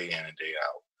and day in and day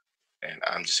out. And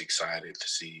I'm just excited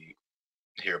to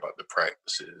hear about the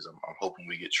practices. I'm hoping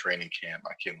we get training camp.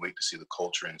 I can't wait to see the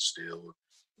culture instilled.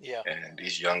 Yeah. And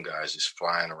these young guys just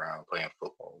flying around playing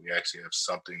football. We actually have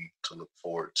something to look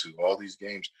forward to. All these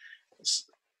games,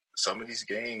 some of these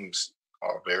games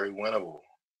are very winnable.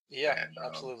 Yeah, and,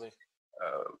 absolutely.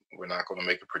 We're not going to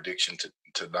make a prediction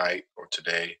tonight or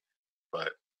today,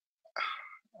 but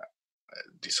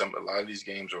a lot of these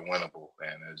games are winnable,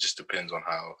 and it just depends on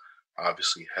how,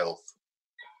 obviously, health.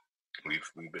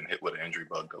 We've been hit with an injury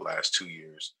bug the last 2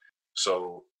 years,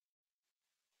 so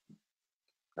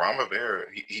Ron Rivera,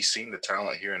 he's seen the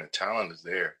talent here, and the talent is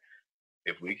there.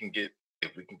 If we can get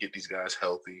these guys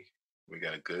healthy, we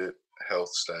got a good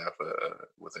health staff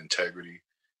with integrity,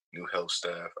 new health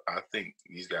staff. I think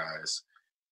these guys,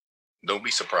 don't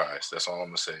be surprised. That's all I'm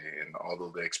gonna say. And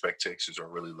although the expectations are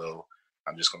really low,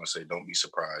 I'm just gonna say don't be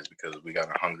surprised, because we got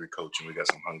a hungry coach and we got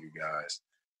some hungry guys,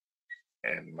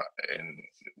 and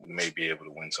we may be able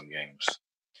to win some games,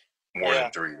 more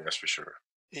than 3. That's for sure.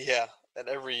 Yeah, and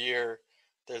every year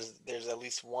there's at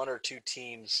least 1 or 2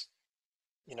 teams,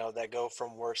 that go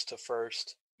from worst to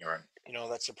first. Right.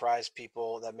 That surprise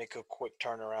people, that make a quick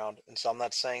turnaround. And so I'm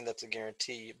not saying that's a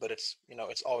guarantee, but it's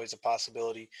it's always a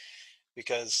possibility,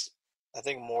 because I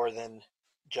think more than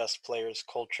just players,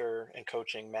 culture and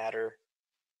coaching matter.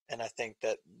 And I think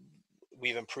that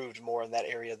we've improved more in that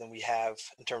area than we have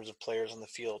in terms of players on the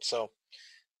field. So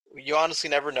you honestly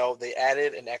never know. They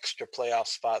added an extra playoff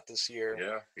spot this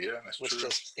year. Yeah, that's which true.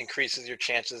 Just increases your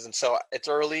chances. And so it's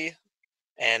early,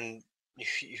 and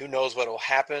who knows what will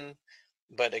happen.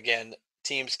 But again,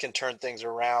 teams can turn things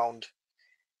around.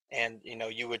 And,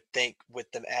 you would think with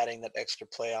them adding that extra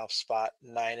playoff spot,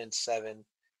 9 and 7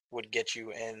 would get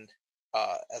you in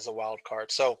as a wild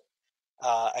card. So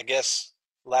I guess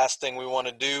last thing we want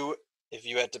to do, if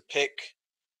you had to pick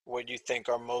what you think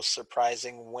our most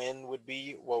surprising win would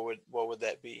be, what would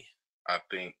that be? I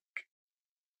think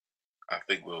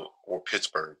or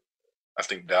Pittsburgh. I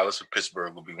think Dallas or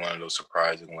Pittsburgh will be one of those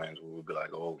surprising wins where we'll be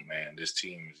like, oh man, this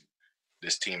team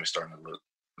is starting to look.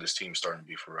 This team is starting to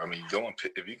be for. I mean,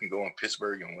 if you can go in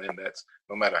Pittsburgh and win, that's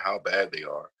no matter how bad they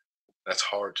are, that's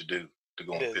hard to do to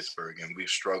go in Pittsburgh, and we've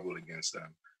struggled against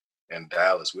them. And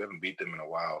Dallas, we haven't beat them in a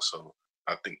while, so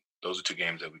I think those are two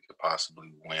games that we could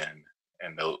possibly win,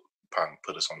 and they'll probably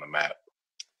put us on the map.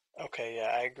 Okay,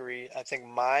 yeah, I agree. I think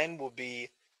mine will be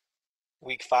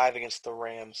Week 5 against the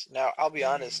Rams. Now, I'll be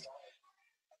honest,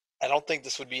 I don't think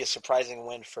this would be a surprising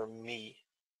win for me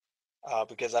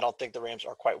because I don't think the Rams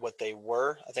are quite what they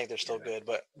were. I think they're still good,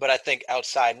 but I think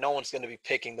outside, no one's going to be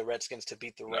picking the Redskins to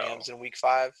beat the Rams in Week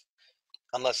 5,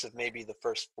 unless if maybe the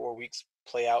first 4 weeks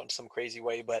play out in some crazy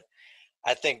way. But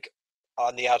I think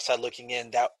on the outside looking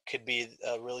in, that could be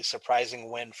a really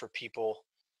surprising win for people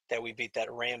that we beat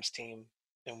that Rams team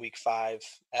in Week 5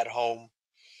 at home.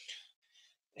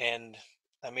 And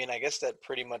I mean, I guess that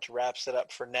pretty much wraps it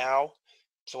up for now.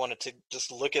 So I wanted to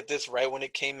just look at this right when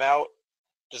it came out,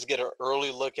 just get an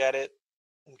early look at it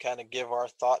and kind of give our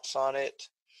thoughts on it.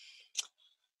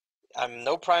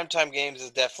 No primetime games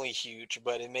is definitely huge,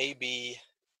 but it may be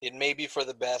for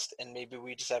the best, and maybe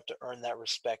we just have to earn that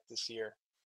respect this year.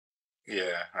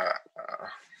 Yeah, I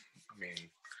mean,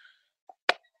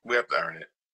 we have to earn it,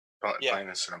 plain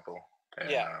and simple. And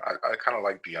I kind of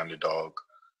like the underdog.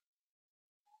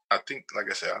 I think, like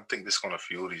I said, I think this is going to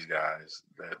fuel these guys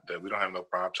that we don't have no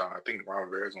prime time. I think Ron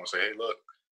Rivera is going to say, hey, look,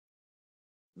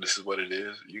 this is what it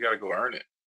is. You got to go earn it.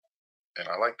 And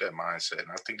I like that mindset. And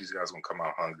I think these guys are going to come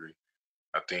out hungry.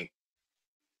 I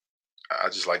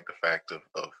just like the fact of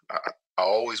I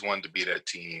always wanted to be that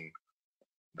team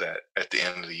that at the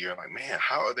end of the year, I'm like, man,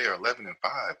 how are they 11-5?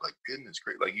 Like, goodness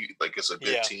great. Like it's a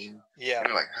good team. Yeah. And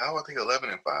you're like, how are they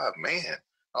 11-5? Man,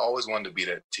 I always wanted to be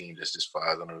that team that's just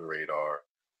flies under the radar.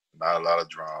 Not a lot of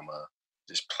drama,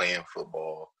 just playing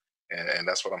football. And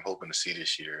that's what I'm hoping to see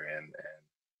this year. And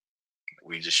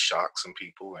we just shock some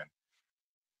people, and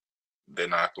they're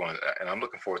not going to, and I'm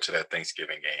looking forward to that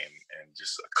Thanksgiving game and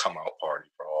just a come out party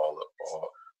for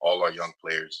all our young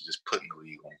players, just putting the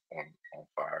league on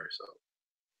fire. So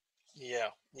yeah,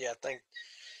 I think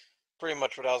pretty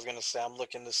much what I was going to say. I'm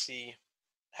looking to see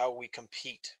how we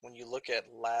compete. When you look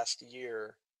at last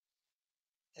year,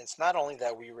 it's not only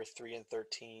that we were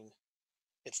 3-13,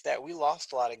 it's that we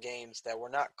lost a lot of games that were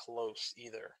not close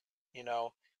either. You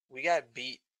know, we got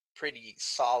beat pretty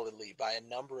solidly by a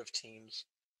number of teams,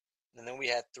 and then we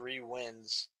had 3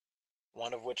 wins,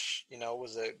 one of which,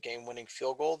 was a game-winning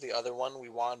field goal. The other one we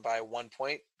won by 1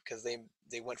 point because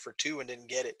they went for 2 and didn't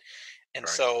get it. And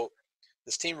so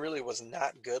this team really was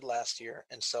not good last year.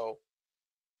 And so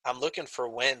I'm looking for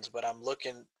wins, but I'm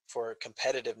looking for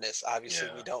competitiveness. Obviously,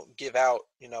 we don't give out,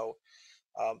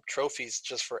 trophies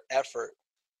just for effort.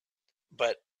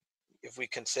 But if we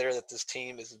consider that this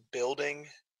team is building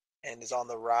and is on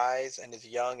the rise and is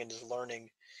young and is learning,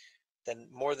 then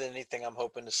more than anything, I'm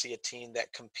hoping to see a team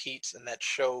that competes and that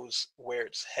shows where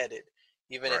it's headed,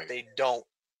 even if they don't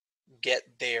get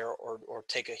there or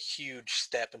take a huge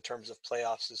step in terms of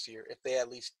playoffs this year. If they at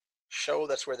least show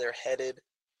that's where they're headed,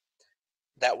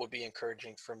 that would be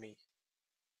encouraging for me.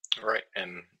 Right.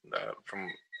 And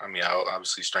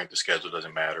obviously strength of schedule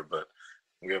doesn't matter, but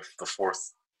we have the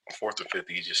fourth or fifth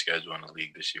easiest schedule in the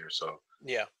league this year. So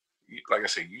like I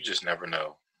said, you just never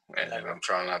know. And I'm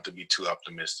trying not to be too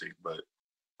optimistic, but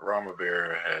Ron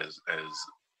Rivera has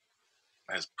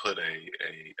put a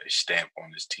stamp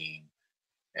on this team.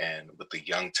 And with the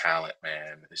young talent,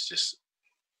 man, it's just,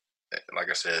 like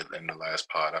I said in the last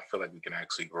pod, I feel like we can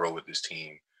actually grow with this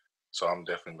team. So I'm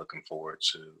definitely looking forward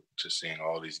to seeing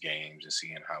all these games and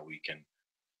seeing how we can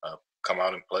come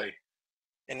out and play.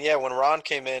 And when Ron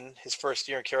came in his first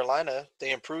year in Carolina,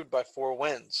 they improved by 4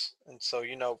 wins. And so,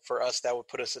 for us, that would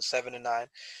put us at 7-9.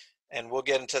 And we'll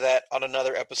get into that on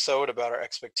another episode about our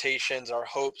expectations, our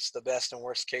hopes, the best and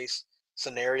worst case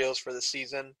scenarios for the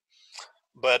season.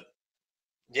 But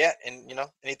and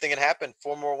anything can happen.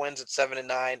 4 more wins at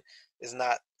 7-9 is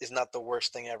not the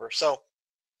worst thing ever. So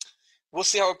we'll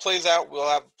see how it plays out. We'll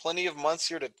have plenty of months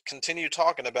here to continue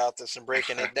talking about this and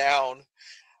breaking it down.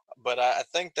 But I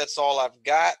think that's all I've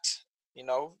got.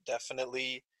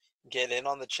 Definitely get in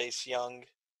on the Chase Young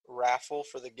raffle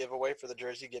for the giveaway for the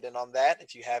jersey. Get in on that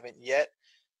if you haven't yet.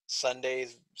 Sunday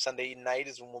night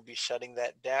is when we'll be shutting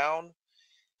that down.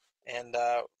 And,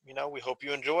 we hope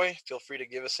you enjoy. Feel free to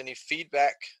give us any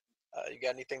feedback. You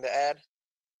got anything to add?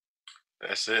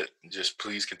 That's it. Just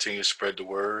please continue to spread the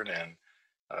word. And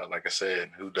like I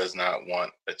said, who does not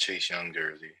want a Chase Young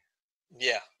jersey?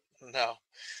 Yeah, no.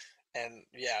 And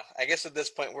yeah, I guess at this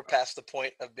point we're past the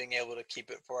point of being able to keep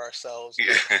it for ourselves.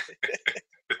 Yeah.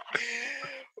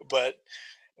 But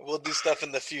we'll do stuff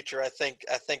in the future. I think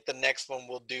the next one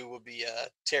we'll do will be a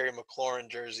Terry McLaurin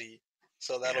jersey.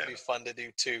 So that'll be fun to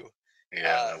do too.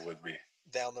 Yeah, that would be.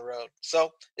 Down the road.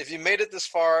 So if you made it this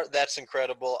far, that's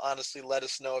incredible. Honestly, let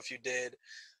us know if you did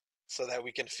so that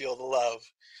we can feel the love.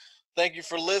 Thank you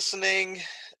for listening.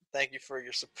 Thank you for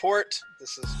your support.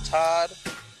 This is Todd.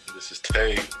 This is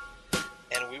Tay.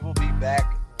 And we will be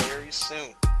back very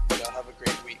soon. Y'all have a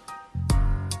great week.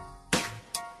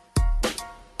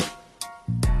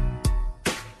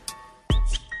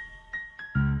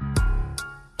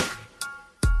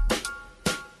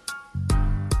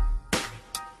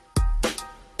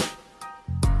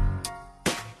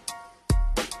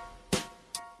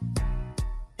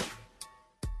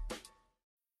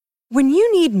 When you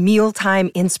need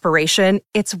mealtime inspiration,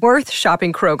 it's worth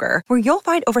shopping Kroger, where you'll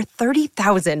find over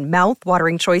 30,000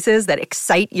 mouth-watering choices that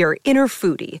excite your inner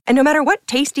foodie. And no matter what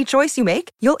tasty choice you make,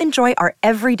 you'll enjoy our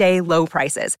everyday low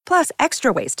prices, plus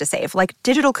extra ways to save, like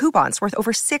digital coupons worth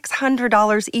over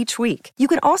 $600 each week. You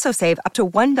can also save up to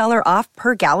 $1 off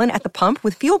per gallon at the pump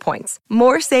with fuel points.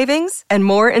 More savings and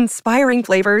more inspiring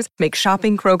flavors make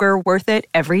shopping Kroger worth it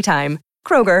every time.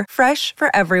 Kroger, fresh for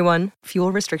everyone.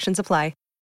 Fuel restrictions apply.